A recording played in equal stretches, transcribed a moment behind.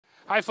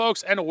Hi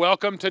folks, and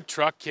welcome to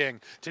Truck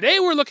King. Today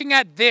we're looking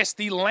at this,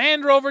 the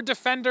Land Rover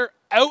Defender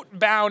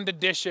Outbound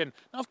Edition.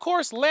 Now, of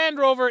course, Land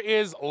Rover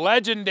is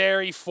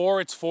legendary for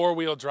its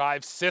four-wheel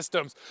drive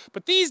systems.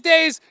 But these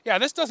days,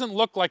 this doesn't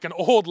look like an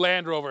old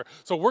Land Rover.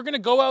 So we're gonna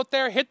go out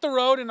there, hit the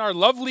road in our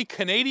lovely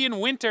Canadian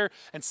winter,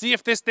 and see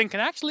if this thing can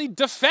actually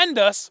defend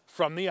us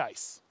from the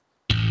ice.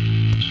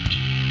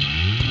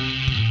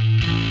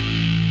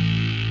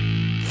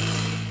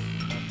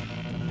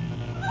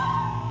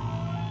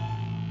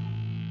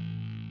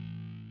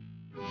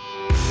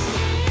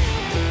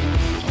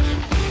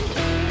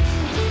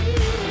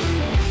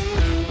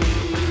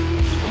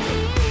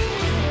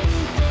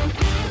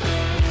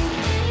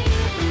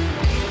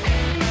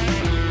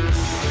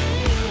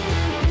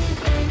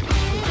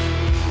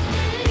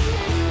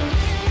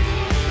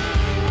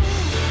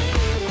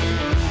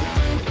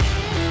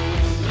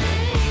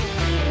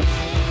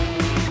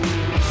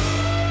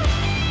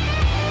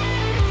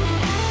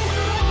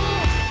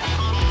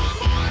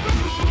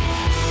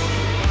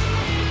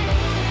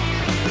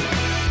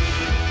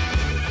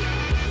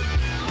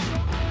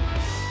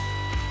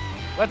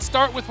 Let's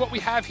start with what we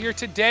have here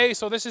today.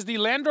 So this is the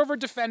Land Rover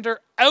Defender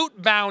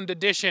Outbound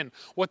Edition.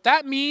 What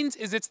that means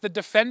is it's the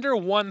Defender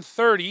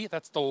 130.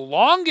 That's the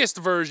longest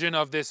version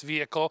of this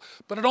vehicle,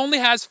 but it only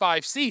has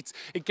 5 seats.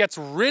 It gets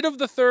rid of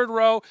the third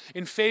row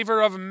in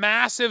favor of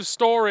massive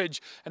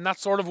storage, and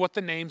that's sort of what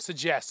the name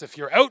suggests. If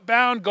you're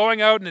outbound,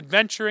 going out and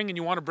adventuring, and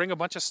you want to bring a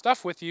bunch of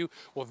stuff with you,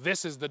 well,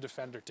 this is the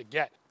Defender to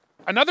get.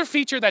 Another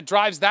feature that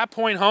drives that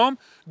point home,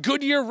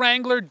 Goodyear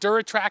Wrangler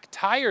Duratrack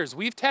tires.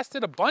 We've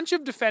tested a bunch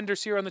of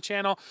Defenders here on the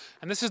channel,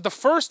 and this is the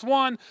first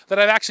one that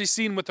I've actually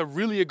seen with a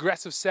really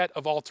aggressive set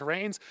of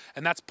all-terrains,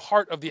 and that's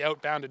part of the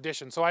Outbound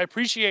Edition. So I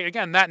appreciate,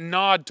 again, that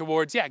nod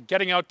towards,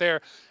 getting out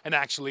there and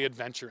actually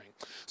adventuring.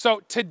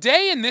 So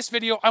today in this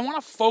video, I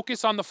want to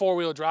focus on the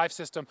four-wheel drive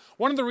system.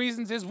 One of the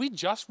reasons is we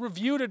just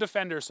reviewed a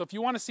Defender, so if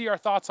you want to see our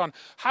thoughts on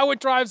how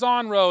it drives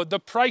on-road, the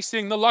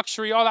pricing, the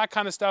luxury, all that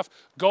kind of stuff,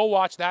 go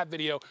watch that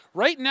video.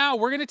 Right now,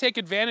 we're gonna take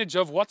advantage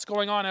of what's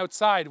going on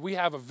outside. We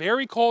have a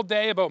very cold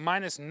day, about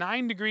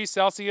 -9 degrees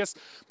Celsius,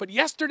 but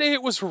yesterday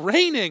it was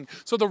raining,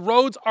 so the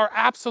roads are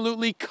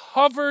absolutely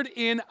covered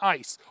in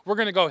ice. We're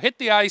gonna go hit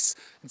the ice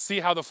and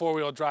see how the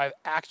four-wheel drive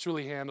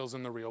actually handles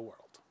in the real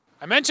world.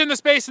 I mentioned the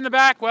space in the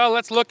back. Well,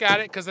 let's look at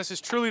it, because this is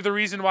truly the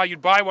reason why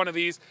you'd buy one of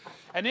these.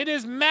 And it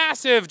is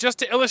massive. Just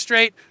to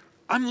illustrate,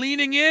 I'm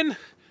leaning in,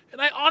 and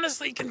I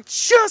honestly can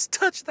just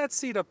touch that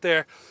seat up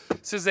there.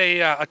 This is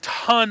a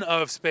ton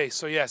of space.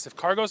 So yes, if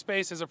cargo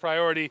space is a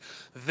priority,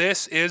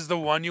 this is the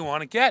one you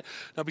want to get.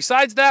 Now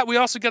besides that, we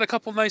also get a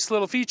couple nice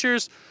little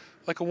features,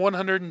 like a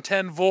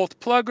 110 volt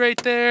plug right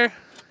there.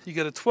 You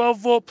get a 12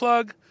 volt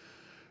plug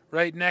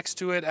right next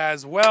to it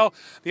as well.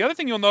 The other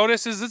thing you'll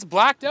notice is it's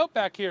blacked out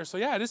back here. So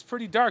yeah, it is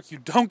pretty dark. You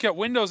don't get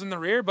windows in the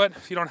rear, but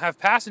if you don't have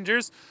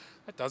passengers,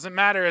 it doesn't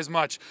matter as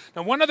much.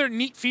 Now, one other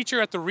neat feature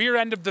at the rear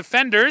end of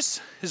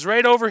Defenders is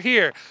right over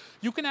here.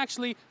 You can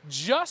actually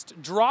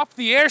just drop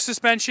the air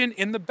suspension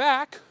in the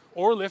back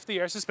or lift the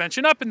air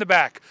suspension up in the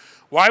back.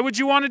 Why would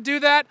you want to do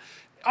that?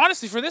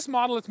 Honestly, for this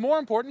model, it's more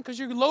important because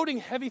you're loading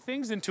heavy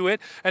things into it,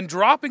 and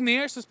dropping the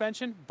air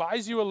suspension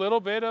buys you a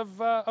little bit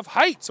of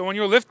height. So when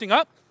you're lifting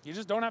up, you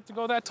just don't have to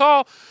go that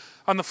tall.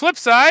 On the flip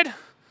side,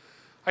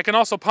 I can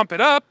also pump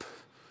it up.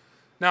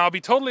 Now, I'll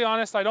be totally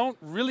honest, I don't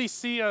really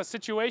see a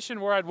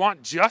situation where I'd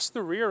want just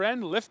the rear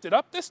end lifted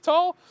up this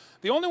tall.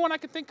 The only one I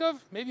could think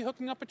of, maybe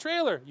hooking up a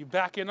trailer. You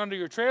back in under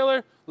your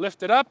trailer,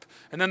 lift it up,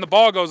 and then the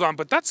ball goes on.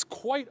 But that's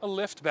quite a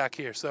lift back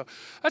here. So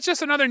that's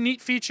just another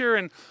neat feature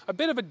and a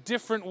bit of a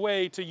different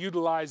way to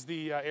utilize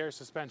the air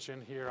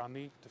suspension here on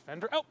the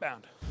Defender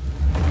Outbound.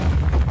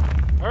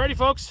 Alrighty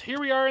folks, here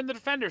we are in the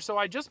Defender. So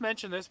I just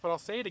mentioned this, but I'll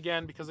say it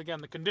again because,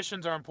 again, the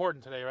conditions are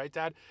important today, right,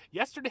 Dad?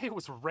 Yesterday it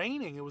was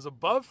raining. It was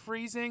above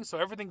freezing, so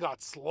everything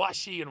got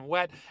slushy and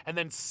wet, and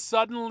then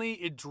suddenly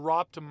it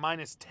dropped to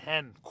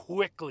 -10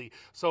 quickly.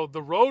 So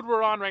the road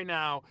we're on right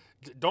now,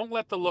 don't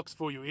let the looks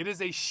fool you. It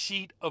is a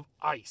sheet of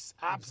ice,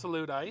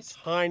 absolute ice.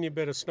 Tiny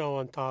bit of snow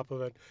on top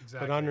of it,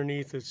 Exactly. but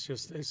underneath it's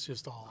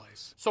just all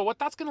ice. So what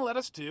that's going to let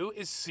us do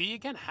is see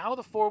again how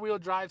the four-wheel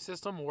drive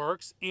system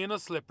works in a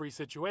slippery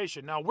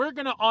situation. Now we're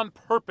going to on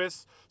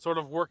purpose sort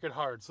of work it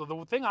hard. So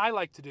the thing I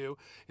like to do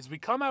is we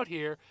come out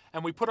here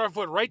and we put our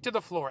foot right to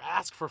the floor,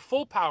 ask for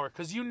full power,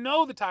 because you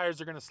know the tires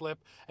are going to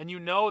slip and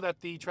you know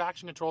that the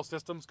traction control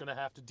system is going to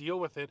have to deal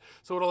with it.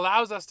 So it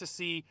allows us to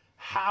see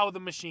how the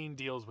machine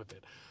deals with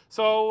it.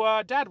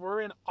 So, Dad,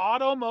 we're in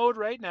auto mode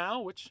right now,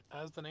 which,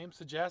 as the name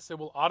suggests, it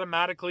will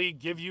automatically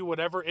give you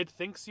whatever it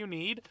thinks you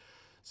need.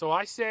 So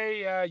I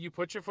say you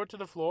put your foot to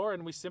the floor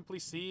and we simply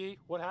see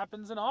what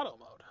happens in auto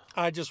mode.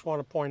 I just want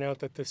to point out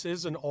that this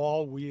is an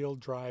all-wheel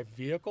drive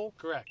vehicle.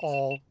 Correct.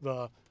 All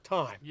the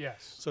time.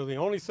 Yes. So the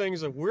only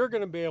things that we're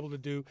going to be able to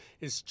do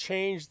is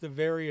change the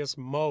various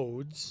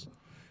modes,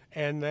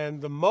 and then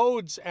the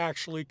modes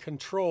actually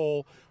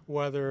control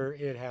whether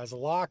it has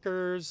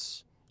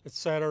lockers,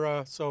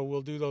 etc. So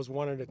we'll do those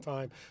one at a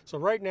time. So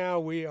right now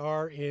we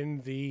are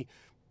in the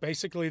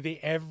basically the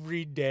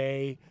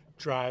everyday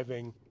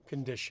driving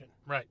condition.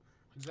 Right.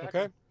 exactly.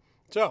 Okay,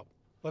 so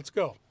let's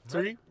go.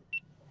 3,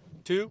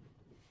 2,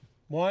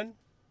 1.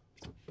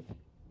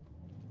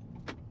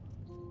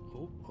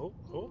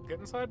 Oh,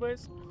 getting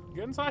sideways.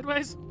 Getting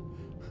sideways.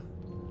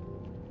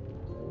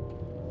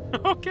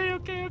 Okay.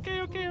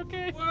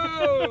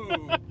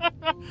 Whoa!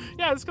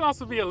 Yeah, this can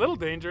also be a little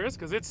dangerous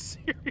because it's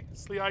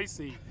seriously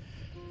icy.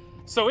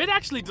 So it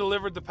actually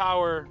delivered the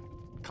power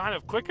kind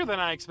of quicker than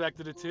I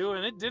expected it to,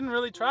 and it didn't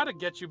really try to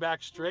get you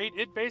back straight.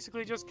 It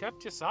basically just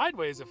kept you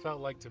sideways, it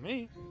felt like to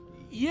me.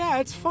 Yeah,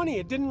 it's funny.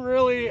 It didn't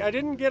really. I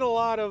didn't get a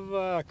lot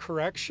of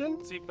correction.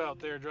 Seatbelt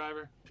there,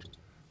 driver.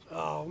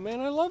 Oh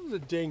man, I love the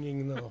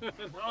dinging though.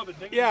 Oh, the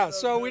dinging Yeah, is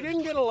so we good.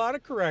 didn't get a lot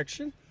of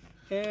correction,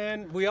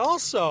 and we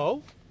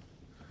also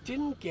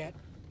didn't get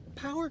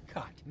power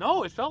cut.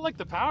 No, it felt like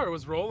the power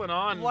was rolling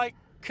on. Like,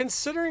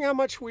 considering how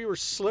much we were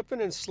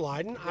slipping and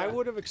sliding, I Yeah.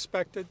 would have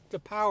expected the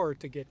power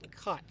to get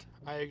cut.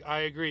 I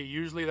agree.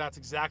 Usually that's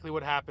exactly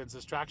what happens.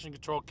 This traction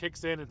control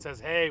kicks in and says,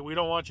 hey, we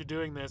don't want you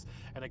doing this,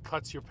 and it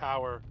cuts your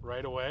power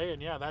right away.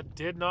 And yeah, that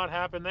did not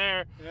happen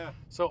there. Yeah.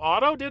 So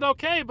auto did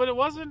okay, but it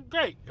wasn't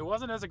great. It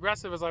wasn't as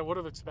aggressive as I would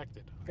have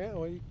expected. Yeah,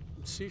 well, you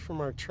can see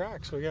from our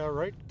track, so yeah,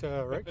 right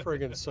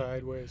friggin'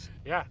 sideways.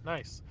 Yeah,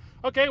 nice.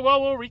 Okay,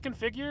 well, we'll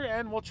reconfigure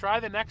and we'll try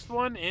the next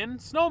one in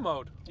snow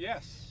mode.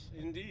 Yes,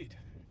 indeed.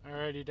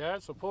 Alrighty,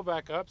 Dad, so pull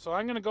back up. So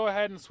I'm going to go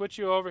ahead and switch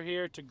you over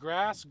here to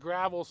grass,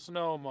 gravel,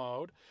 snow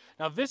mode.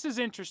 Now this is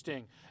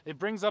interesting. It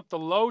brings up the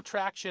low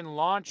traction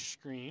launch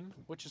screen,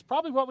 which is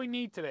probably what we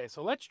need today.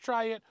 So let's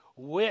try it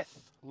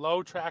with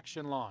low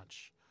traction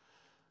launch.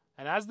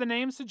 And as the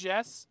name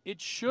suggests,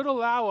 it should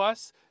allow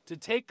us to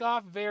take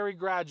off very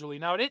gradually.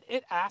 Now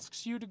it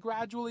asks you to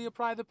gradually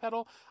apply the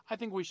pedal. I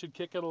think we should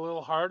kick it a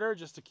little harder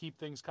just to keep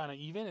things kind of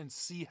even and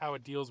see how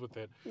it deals with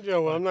it. Yeah,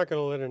 well, I'm not going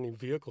to let any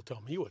vehicle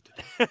tell me what to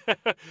do.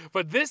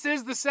 But this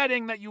is the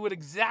setting that you would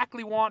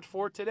exactly want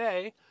for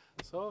today.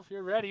 So if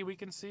you're ready, we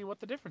can see what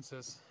the difference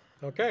is.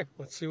 Okay,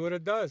 let's see what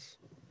it does.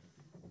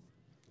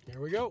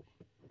 Here we go.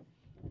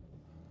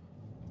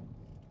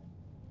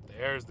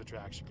 There's the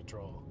traction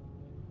control.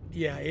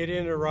 Yeah, it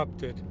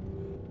interrupted.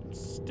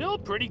 Still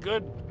pretty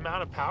good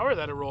amount of power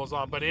that it rolls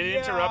on, but it Yeah.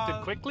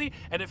 interrupted quickly,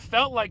 and it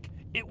felt like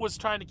it was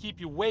trying to keep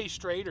you way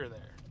straighter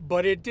there.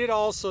 But it did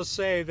also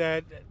say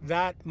that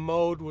that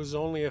mode was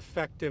only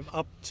effective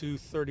up to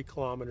 30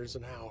 kilometers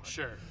an hour.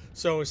 Sure.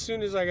 So as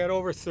soon as I got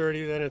over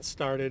 30, then it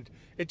started.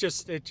 It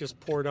just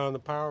poured on the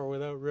power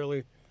without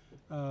really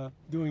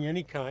doing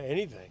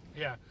anything.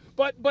 Yeah.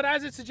 But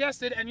as it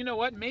suggested, and you know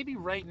what? Maybe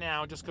right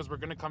now, just because we're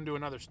going to come to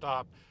another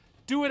stop,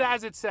 do it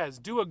as it says.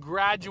 Do a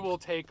gradual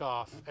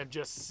takeoff and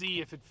just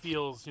see if it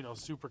feels,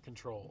 super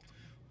controlled.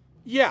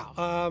 Yeah.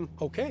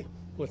 Okay.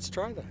 Let's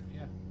try that.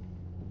 Yeah.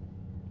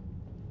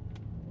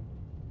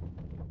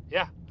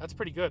 Yeah, that's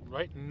pretty good,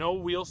 right? No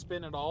wheel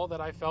spin at all that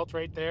I felt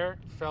right there.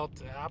 Felt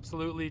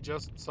absolutely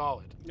just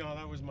solid. No,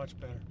 that was much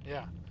better.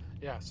 Yeah.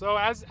 Yeah. So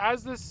as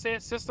the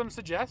system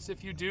suggests,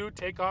 if you do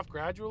take off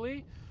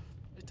gradually,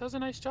 it does a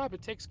nice job.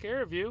 It takes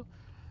care of you.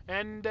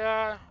 And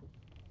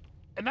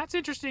that's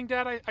interesting,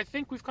 Dad. I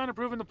think we've kind of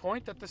proven the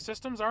point that the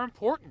systems are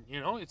important.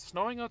 It's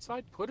snowing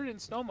outside, put it in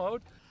snow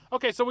mode.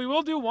 Okay, so we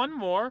will do one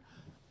more.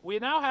 We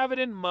now have it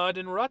in mud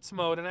and ruts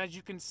mode, and as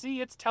you can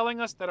see, it's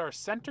telling us that our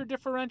center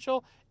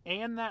differential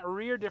and that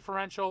rear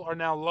differential are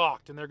now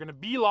locked, and they're going to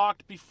be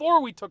locked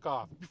before we take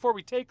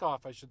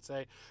off, I should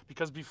say,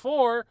 because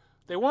before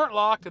they weren't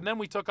locked, and then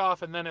we took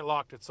off, and then it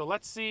locked it. So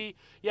let's see,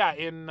 yeah,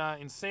 in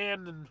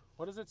sand and,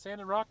 what is it, sand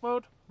and rock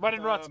mode? Mud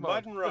and ruts mode.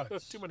 Mud and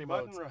ruts. Too many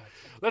Mud modes. and ruts.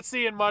 Let's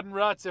see in mud and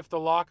ruts if the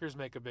lockers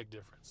make a big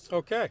difference.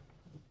 Okay.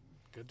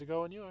 Good to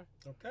go when you are.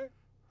 Okay.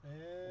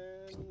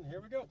 And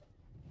here we go.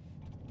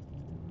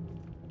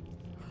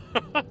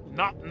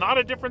 Not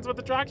a difference with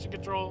the traction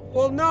control.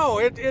 Well, no,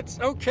 it's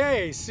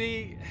okay.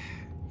 See,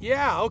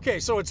 yeah, okay,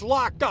 so it's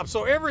locked up,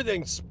 so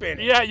everything's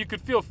spinning. Yeah, you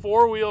could feel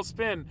four-wheel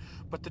spin,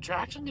 but the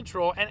traction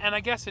control, and I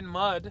guess in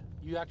mud,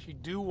 you actually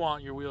do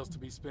want your wheels to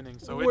be spinning,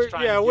 so it's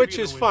trying to give which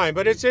you is the wheel fine,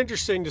 but speed. it's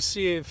interesting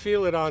to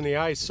feel it on the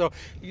ice. So,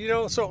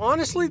 so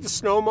honestly, the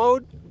snow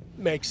mode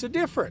makes a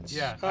difference.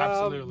 Yeah,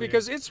 absolutely.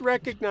 Because it's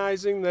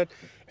recognizing that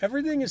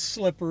everything is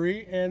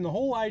slippery, and the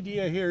whole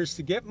idea here is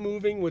to get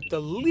moving with the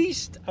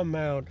least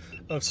amount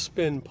of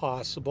spin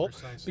possible.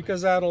 Precisely.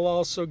 Because that'll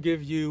also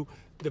give you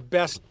the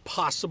best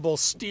possible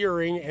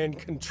steering and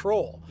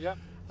control. Yep.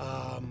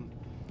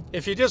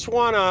 If you just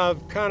want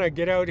to kind of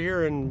get out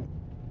here and,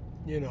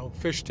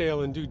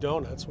 fishtail and do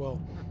donuts,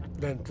 well,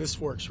 then this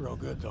works real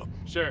good, though.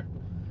 Sure.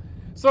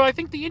 So I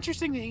think the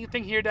interesting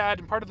thing here, Dad,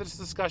 and part of this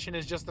discussion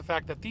is just the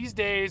fact that these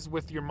days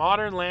with your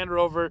modern Land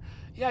Rover,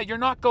 yeah, you're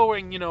not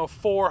going,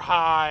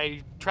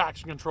 4-high,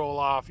 traction control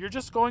off. You're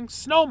just going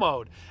snow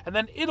mode. And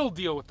then it'll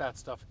deal with that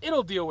stuff.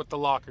 It'll deal with the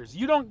lockers.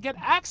 You don't get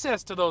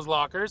access to those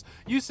lockers.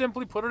 You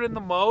simply put it in the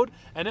mode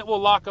and it will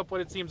lock up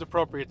when it seems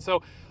appropriate.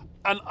 So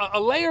a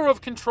layer of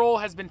control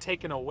has been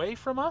taken away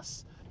from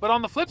us. But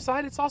on the flip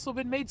side, it's also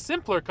been made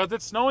simpler because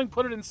it's snowing,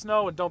 put it in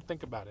snow and don't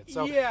think about it.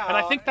 So, yeah. And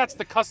I think that's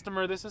the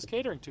customer this is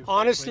catering to.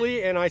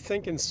 Honestly, and I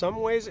think in some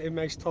ways it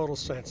makes total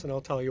sense, and I'll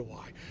tell you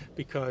why.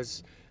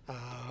 Because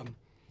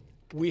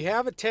we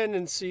have a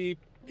tendency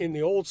in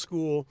the old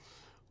school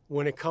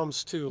when it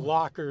comes to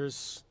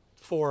lockers,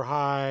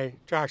 4-high,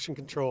 traction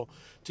control,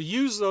 to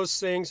use those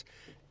things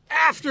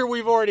after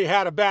we've already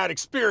had a bad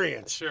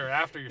experience. Sure,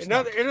 after you're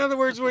in other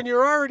words, when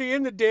you're already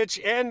in the ditch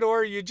and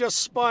or you just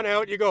spun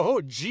out, you go,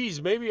 oh,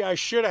 geez, maybe I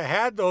should have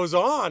had those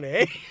on,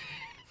 eh?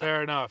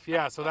 Fair enough.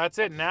 Yeah, so that's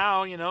it.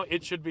 Now, you know,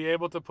 it should be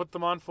able to put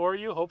them on for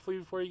you, hopefully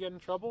before you get in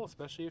trouble,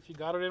 especially if you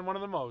got it in one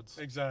of the modes.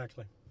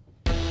 Exactly.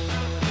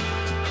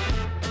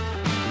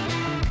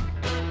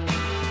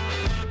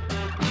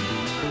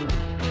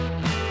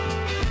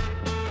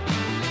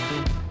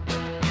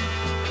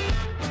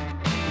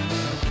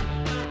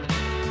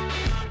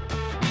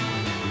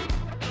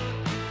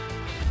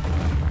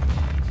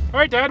 All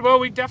right, Dad, well,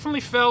 we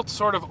definitely felt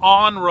sort of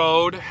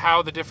on-road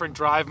how the different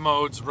drive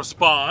modes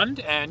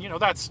respond, and, you know,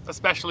 that's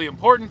especially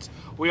important.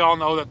 We all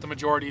know that the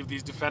majority of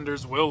these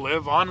Defenders will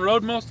live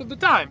on-road most of the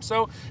time,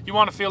 so you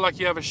want to feel like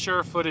you have a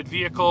sure-footed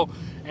vehicle,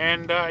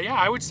 and, yeah,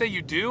 I would say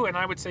you do, and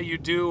I would say you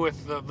do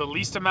with the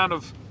least amount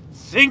of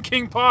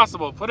thinking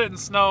possible. Put it in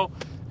snow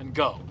and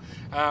go.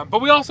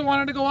 But we also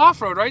wanted to go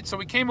off-road, right? So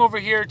we came over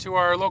here to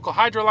our local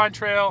Hydroline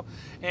trail,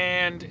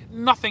 and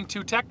nothing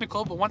too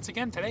technical, but once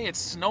again today it's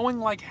snowing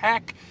like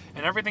heck,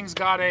 and everything's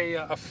got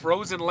a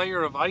frozen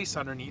layer of ice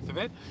underneath of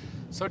it.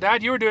 So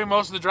Dad, you were doing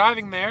most of the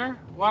driving there.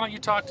 Why don't you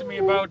talk to me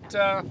about,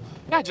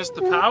 yeah, just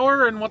the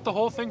power and what the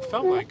whole thing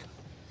felt like?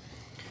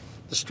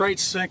 The straight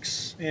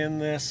 6 in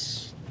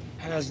this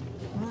has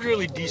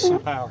really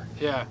decent power.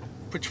 Yeah.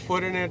 Put your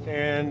foot in it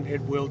and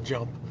it will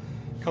jump.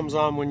 Comes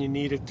on when you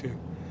need it to.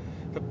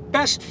 The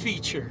best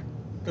feature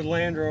the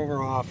Land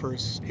Rover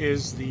offers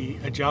is the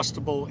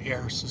adjustable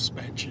air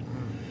suspension,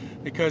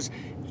 because,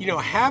 you know,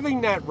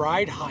 having that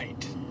ride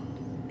height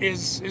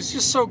is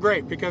just so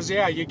great, because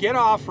yeah, you get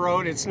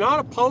off-road, it's not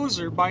a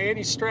poser by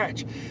any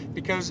stretch,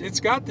 because it's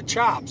got the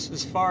chops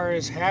as far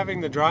as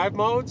having the drive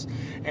modes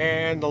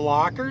and the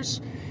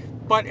lockers,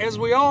 but as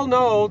we all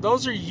know,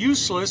 those are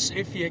useless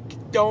if you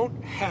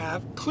don't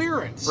have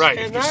clearance. Right,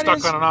 and if you're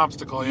stuck on an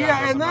obstacle, yeah.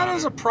 Yeah, and that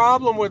is a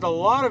problem with a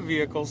lot of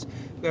vehicles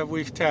that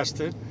we've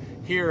tested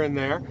here and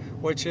there,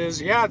 which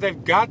is, yeah,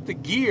 they've got the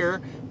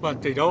gear,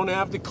 but they don't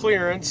have the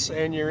clearance,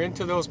 and you're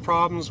into those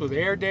problems with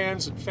air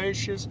dams and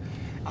fascias,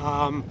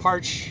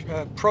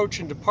 approach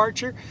and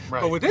departure.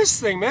 Right. But with this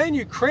thing, man,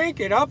 you crank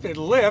it up, it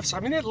lifts. I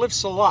mean, it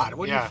lifts a lot.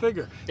 What do you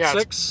figure? Yeah,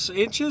 6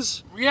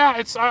 inches?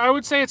 Yeah, I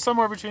would say it's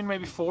somewhere between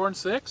maybe 4 and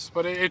 6,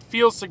 but it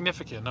feels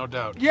significant, no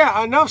doubt.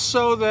 Yeah, enough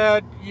so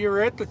that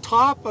you're at the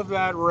top of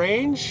that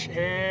range,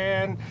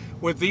 and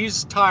with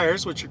these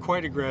tires, which are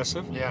quite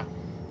aggressive, yeah,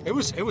 it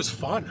was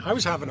fun. I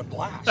was having a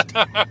blast.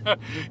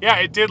 Yeah,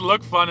 it did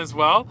look fun as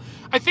well.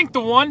 I think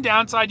the one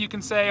downside you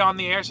can say on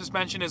the air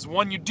suspension is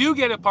when you do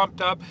get it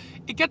pumped up,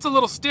 it gets a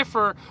little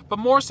stiffer, but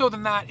more so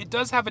than that, it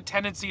does have a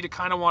tendency to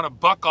kind of want to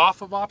buck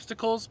off of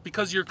obstacles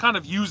because you're kind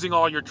of using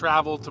all your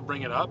travel to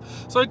bring it up.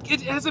 So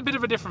it has a bit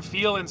of a different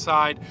feel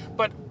inside,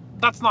 but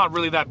that's not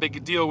really that big a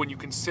deal when you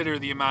consider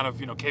the amount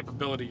of, you know,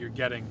 capability you're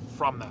getting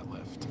from that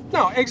lift.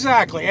 No,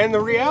 exactly. And the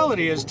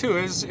reality is too,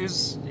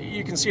 is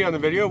you can see on the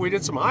video, we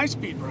did some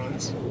high-speed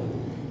runs.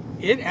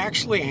 It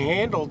actually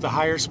handled the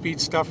higher speed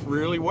stuff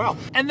really well.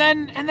 And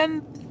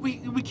then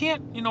we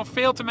can't, you know,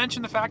 fail to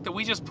mention the fact that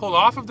we just pulled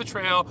off of the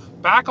trail,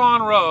 back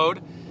on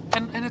road,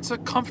 and it's a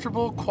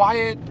comfortable,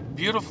 quiet,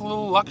 beautiful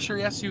little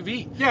luxury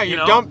SUV. Yeah, you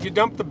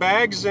dump the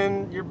bags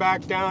and you're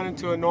back down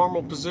into a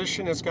normal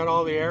position. It's got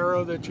all the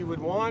aero that you would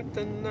want,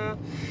 and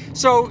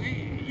so,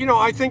 you know,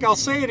 I think I'll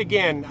say it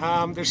again.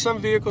 There's some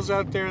vehicles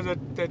out there that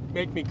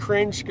make me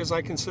cringe because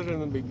I consider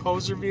them to be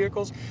poser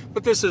vehicles,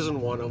 but this isn't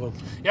one of them.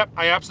 Yep,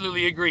 I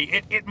absolutely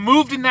agree. It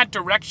moved in that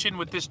direction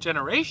with this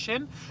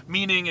generation,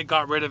 meaning it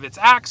got rid of its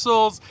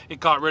axles, it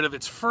got rid of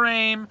its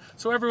frame,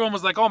 so everyone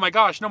was like, oh my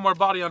gosh, no more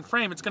body on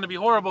frame, it's going to be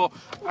horrible.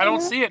 I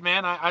don't see it,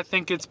 man. I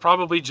think it's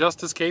probably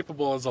just as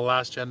capable as the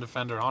last gen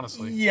Defender,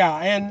 honestly. Yeah,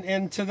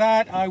 and to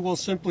that I will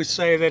simply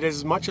say that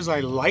as much as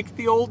I like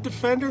the old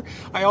Defender,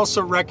 I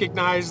also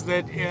recognize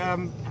that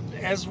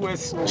as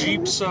with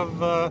Jeeps of,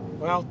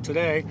 well,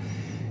 today,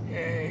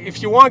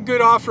 if you want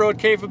good off-road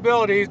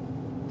capability,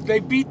 they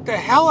beat the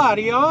hell out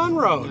of you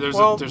on-road.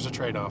 There's a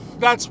trade-off.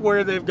 That's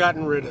where they've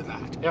gotten rid of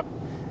that. Yep.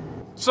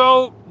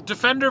 So,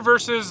 Defender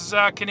versus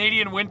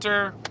Canadian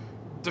Winter.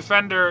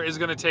 Defender is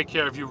going to take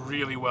care of you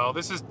really well.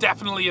 This is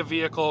definitely a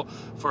vehicle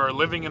for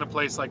living in a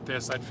place like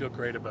this. I'd feel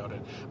great about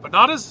it. But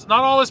not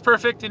all is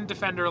perfect in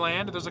Defender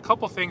land. There's a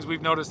couple things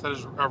we've noticed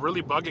that are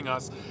really bugging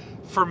us.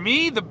 For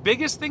me, the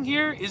biggest thing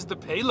here is the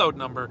payload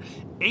number,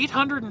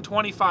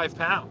 825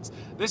 pounds.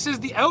 This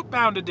is the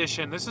Outbound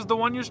Edition. This is the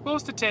one you're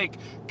supposed to take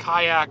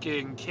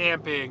kayaking,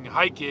 camping,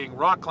 hiking,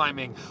 rock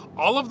climbing.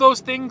 All of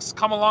those things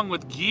come along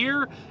with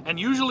gear and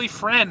usually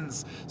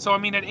friends. So, I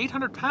mean, at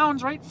 800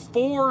 pounds, right?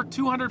 4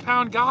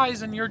 200-pound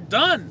guys and you're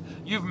done.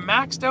 You've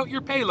maxed out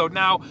your payload.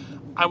 Now,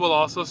 I will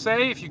also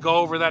say, if you go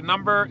over that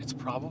number, it's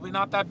probably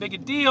not that big a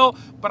deal,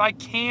 but I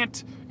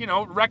can't, you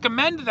know,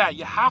 recommend that.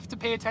 You have to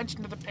pay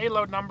attention to the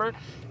payload number.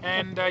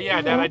 And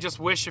yeah, Dad, I just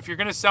wish if you're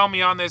gonna sell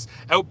me on this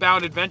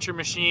Outbound Adventure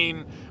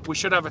machine, we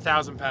should have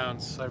 1,000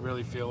 pounds. I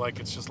really feel like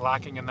it's just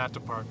lacking in that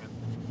department.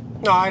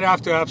 No, I'd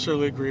have to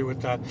absolutely agree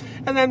with that.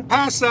 And then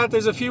past that,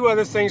 there's a few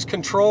other things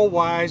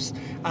control-wise.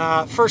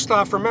 First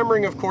off,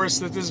 remembering, of course,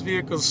 that this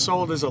vehicle is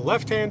sold as a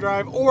left-hand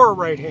drive or a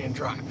right-hand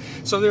drive.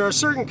 So there are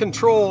certain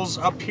controls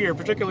up here,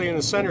 particularly in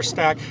the center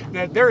stack,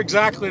 that they're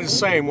exactly the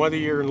same, whether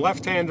you're in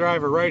left-hand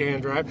drive or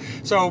right-hand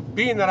drive. So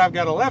being that I've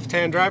got a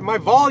left-hand drive, my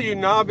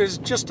volume knob is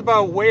just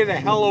about way the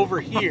hell over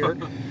here.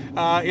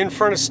 In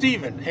front of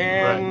Steven,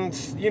 and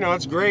you know,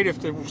 it's great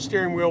if the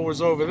steering wheel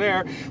was over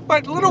there,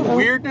 but little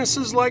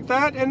weirdnesses like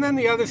that. And then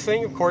the other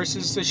thing, of course,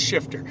 is the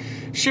shifter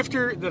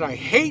that I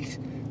hate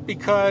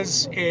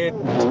because it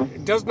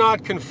does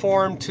not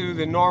conform to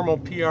the normal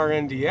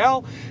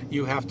PRNDL.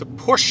 You have to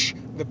push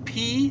the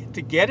P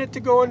to get it to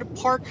go into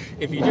park.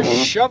 If you just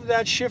shove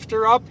that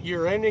shifter up,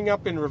 you're ending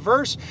up in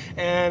reverse.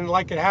 And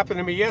like it happened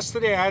to me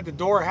yesterday, I had the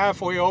door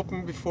halfway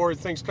open before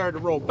things started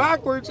to roll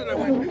backwards, and I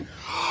went,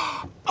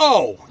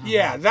 oh,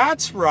 yeah,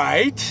 that's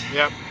right.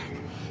 Yep.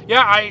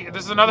 Yeah,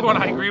 this is another one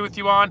I agree with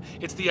you on.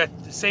 It's the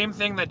same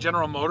thing that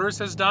General Motors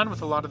has done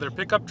with a lot of their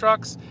pickup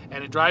trucks,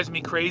 and it drives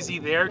me crazy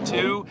there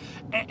too.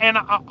 And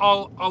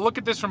I'll look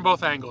at this from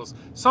both angles.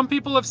 Some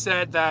people have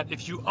said that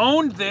if you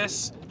owned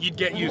this, you'd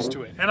get used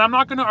to it. And I'm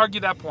not going to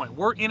argue that point.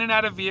 We're in and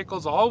out of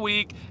vehicles all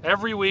week,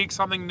 every week,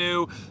 something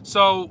new.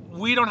 So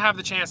we don't have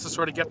the chance to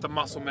sort of get the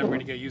muscle memory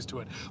to get used to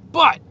it.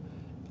 But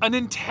an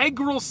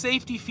integral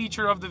safety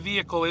feature of the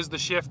vehicle is the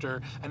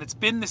shifter, and it's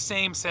been the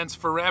same since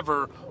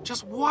forever.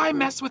 Just why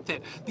mess with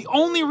it? The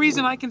only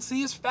reason I can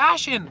see is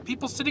fashion.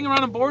 People sitting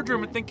around a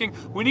boardroom and thinking,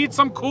 we need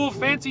some cool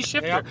fancy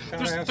shifter.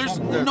 Yep, there's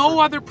no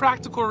other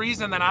practical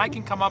reason that I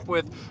can come up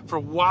with for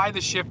why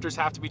the shifters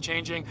have to be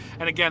changing.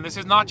 And again, this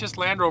is not just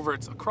Land Rover,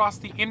 it's across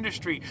the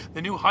industry.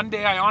 The new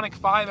Hyundai Ioniq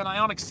 5 and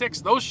Ioniq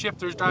 6, those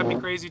shifters drive me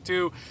crazy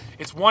too.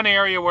 It's one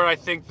area where I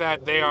think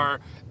that they are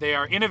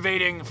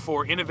innovating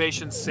for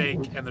innovation's sake,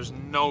 and there's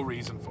no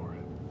reason for it.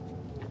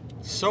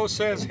 So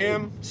says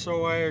him,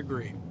 so I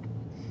agree.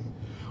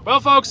 Well,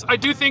 folks, I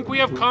do think we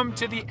have come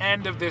to the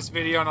end of this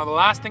video. Now, the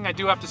last thing I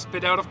do have to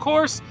spit out, of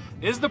course,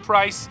 is the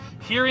price.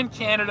 Here in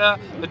Canada,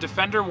 the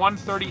Defender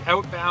 130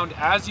 Outbound,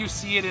 as you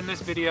see it in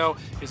this video,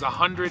 is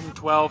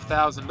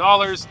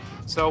 $112,000.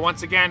 So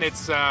once again,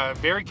 it's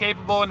very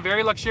capable and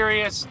very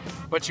luxurious,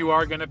 but you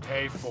are gonna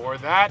pay for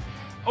that.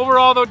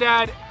 Overall though,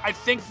 Dad, I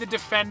think the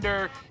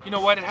Defender, you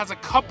know what, it has a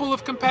couple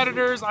of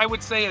competitors. I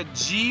would say a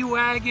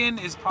G-Wagon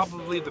is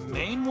probably the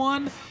main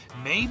one,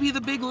 maybe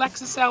the big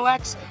Lexus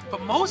LX,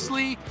 but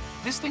mostly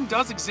this thing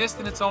does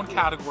exist in its own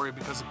category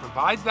because it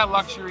provides that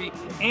luxury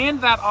and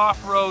that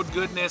off-road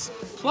goodness,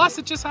 plus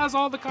it just has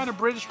all the kind of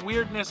British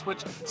weirdness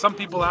which some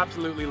people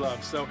absolutely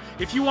love. So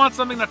if you want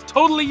something that's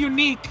totally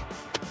unique,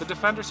 the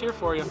Defender's here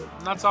for you.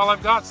 And that's all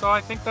I've got, so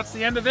I think that's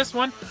the end of this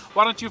one.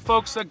 Why don't you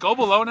folks go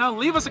below now,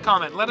 leave us a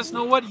comment, let us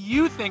know what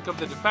you think of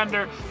the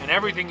Defender and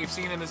everything you've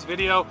seen in this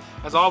video.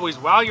 As always,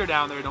 while you're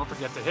down there, don't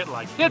forget to hit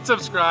like, hit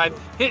subscribe,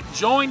 hit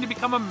join to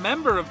become a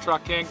member of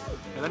Truck King,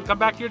 and then come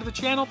back here to the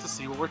channel to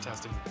see what we're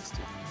testing next.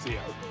 See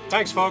ya.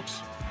 Thanks,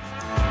 folks.